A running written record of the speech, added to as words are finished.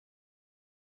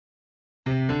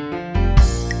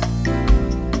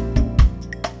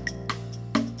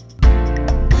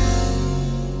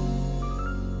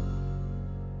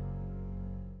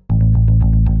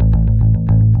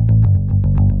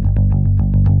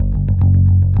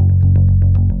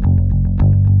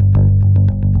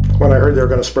when I heard they were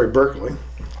going to spray Berkeley,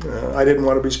 I didn't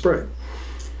want to be sprayed.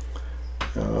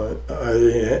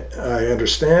 I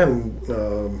understand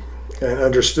and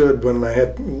understood when I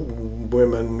had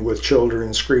women with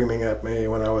children screaming at me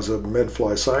when I was a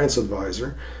medfly science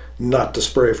advisor not to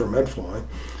spray for medfly,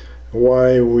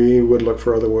 why we would look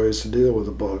for other ways to deal with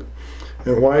the bug,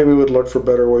 and why we would look for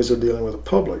better ways of dealing with the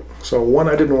public. So one,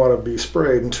 I didn't want to be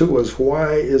sprayed, and two was,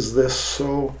 why is this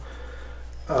so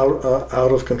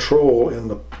out of control in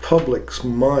the public's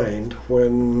mind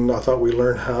when I thought we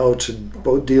learned how to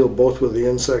deal both with the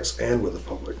insects and with the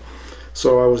public.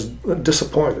 So I was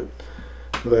disappointed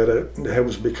that it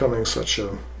was becoming such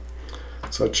a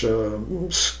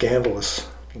scandalous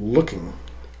looking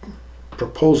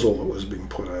proposal that was being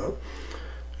put out.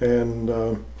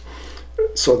 And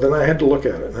so then I had to look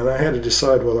at it, and I had to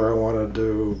decide whether I wanted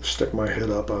to stick my head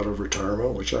up out of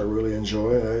retirement, which I really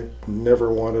enjoy. I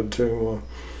never wanted to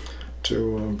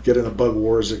get into bug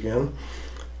wars again,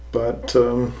 but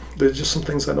there's just some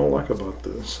things I don't like about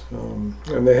this,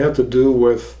 and they have to do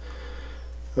with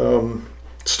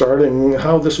starting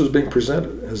how this was being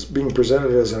presented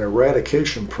as an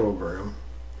eradication program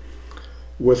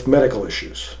with medical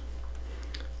issues.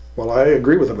 Well, I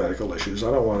agree with the medical issues. I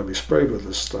don't want to be sprayed with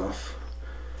this stuff.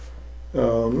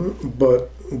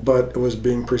 But it was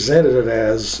being presented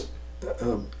as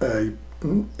a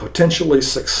potentially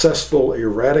successful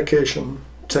eradication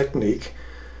technique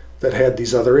that had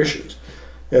these other issues.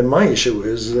 And my issue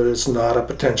is that it's not a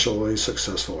potentially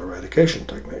successful eradication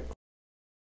technique.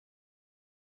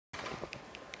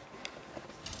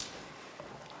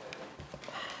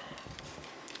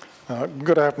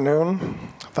 Good afternoon.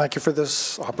 Thank you for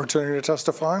this opportunity to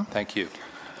testify. Thank you.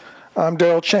 I'm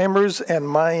Derrel Chambers, and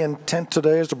my intent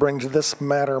today is to bring to this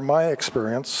matter my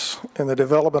experience in the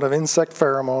development of insect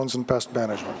pheromones and pest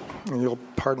management. And you'll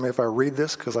pardon me if I read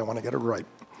this because I want to get it right.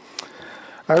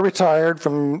 I retired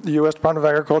from the U.S. Department of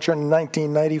Agriculture in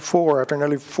 1994 after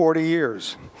nearly 40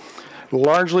 years,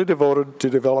 largely devoted to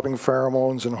developing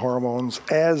pheromones and hormones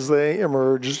as they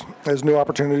emerged as new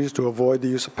opportunities to avoid the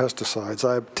use of pesticides.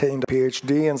 I obtained a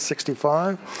PhD in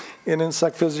 '65 in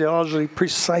insect physiology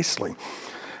precisely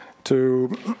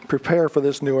to prepare for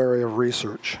this new area of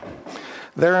research.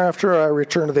 Thereafter, I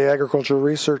returned to the Agricultural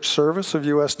Research Service of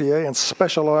USDA and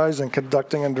specialized in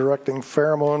conducting and directing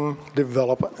pheromone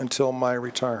development until my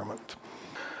retirement.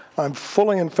 I'm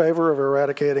fully in favor of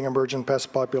eradicating emergent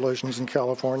pest populations in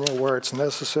California where it's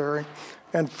necessary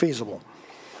and feasible.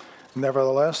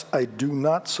 Nevertheless, I do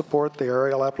not support the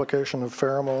aerial application of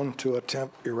pheromone to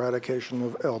attempt eradication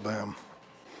of LBAM.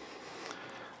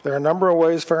 There are a number of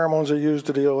ways pheromones are used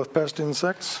to deal with pest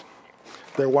insects.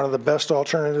 They're one of the best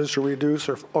alternatives to reduce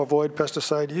or avoid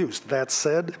pesticide use. That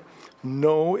said,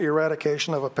 no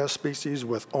eradication of a pest species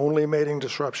with only mating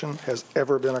disruption has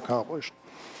ever been accomplished.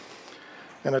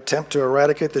 An attempt to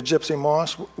eradicate the gypsy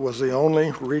moth was the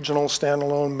only regional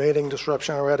standalone mating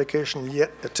disruption eradication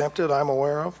yet attempted I'm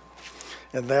aware of,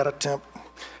 and that attempt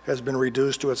has been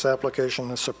reduced to its application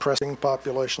of suppressing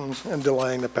populations and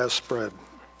delaying the pest spread.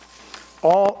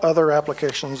 All other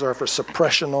applications are for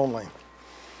suppression only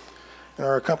and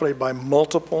are accompanied by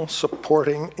multiple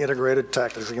supporting integrated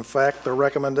tactics. In fact, the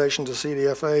recommendation to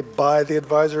CDFA by the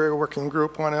Advisory Working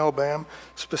Group on LBAM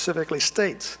specifically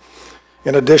states,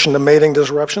 in addition to mating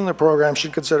disruption, the program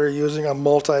should consider using a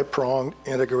multi-pronged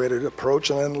integrated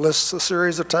approach, and then lists a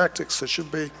series of tactics that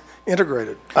should be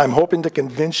integrated. I'm hoping to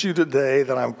convince you today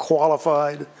that I'm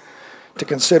qualified to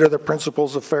consider the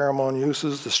principles of pheromone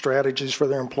uses, the strategies for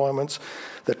their employments,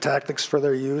 the tactics for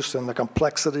their use, and the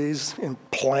complexities in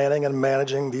planning and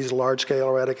managing these large-scale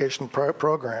eradication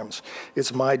programs.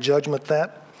 It's my judgment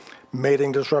that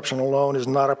mating disruption alone is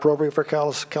not appropriate for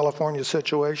California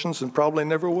situations and probably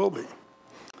never will be.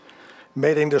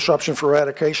 Mating disruption for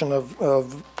eradication of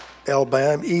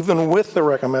LBAM, even with the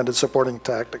recommended supporting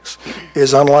tactics,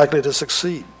 is unlikely to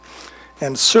succeed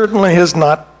and certainly has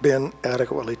not been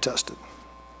adequately tested.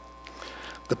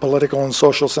 The political and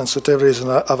social sensitivities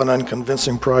of an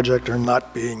unconvincing project are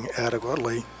not being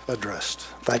adequately addressed.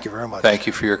 Thank you very much. Thank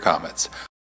you for your comments.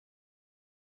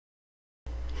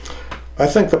 I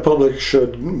think the public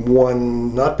should,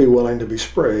 one, not be willing to be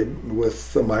sprayed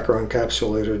with the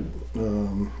microencapsulated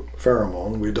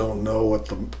pheromone. We don't know what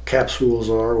the capsules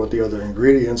are, what the other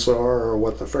ingredients are, or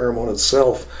what the pheromone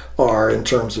itself are in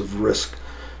terms of risk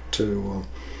to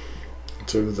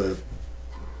the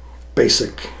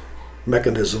basic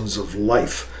mechanisms of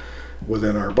life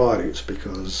within our bodies,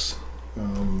 because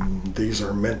these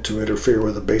are meant to interfere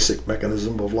with the basic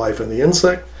mechanism of life in the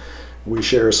insect. We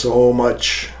share so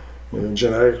much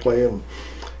genetically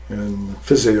and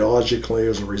physiologically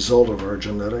as a result of our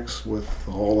genetics with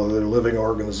all of the living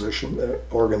organisms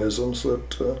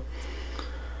that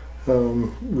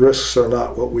risks are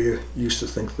not what we used to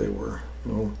think they were.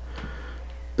 You know,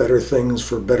 better things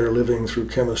for better living through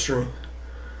chemistry.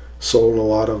 Sold a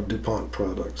lot of DuPont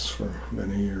products for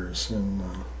many years, and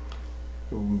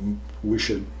we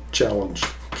should challenge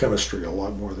chemistry a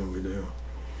lot more than we do.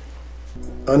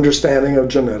 Understanding of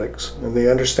genetics and the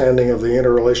understanding of the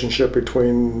interrelationship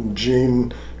between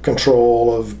gene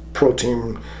control of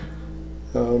protein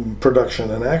production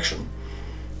and action,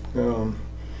 and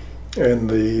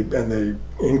the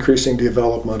increasing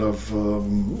development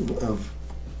of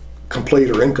complete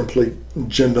or incomplete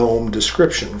genome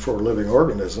description for living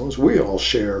organisms. We all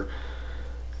share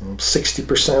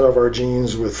 60% of our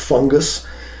genes with fungus,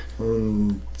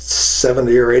 and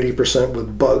 70 or 80%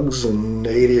 with bugs, and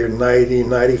 80 or 90,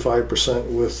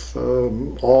 95% with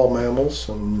all mammals,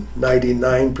 and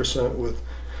 99%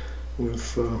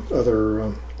 with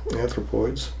other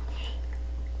anthropoids.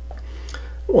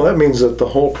 Well, that means that the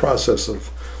whole process of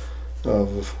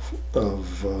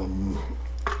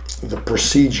the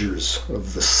procedures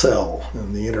of the cell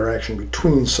and the interaction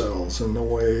between cells and the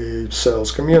way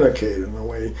cells communicate and the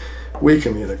way we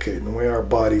communicate and the way our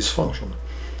bodies function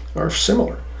are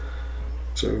similar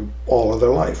to all other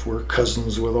life. We're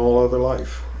cousins with all other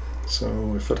life.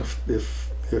 So if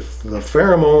the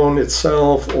pheromone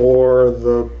itself or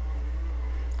the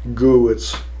goo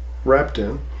it's wrapped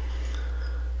in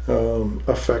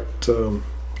affect the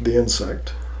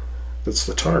insect that's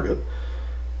the target,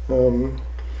 I'm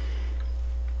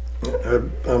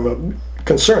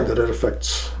concerned that it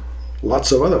affects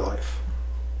lots of other life,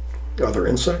 other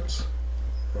insects,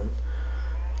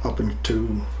 up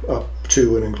to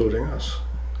and including us.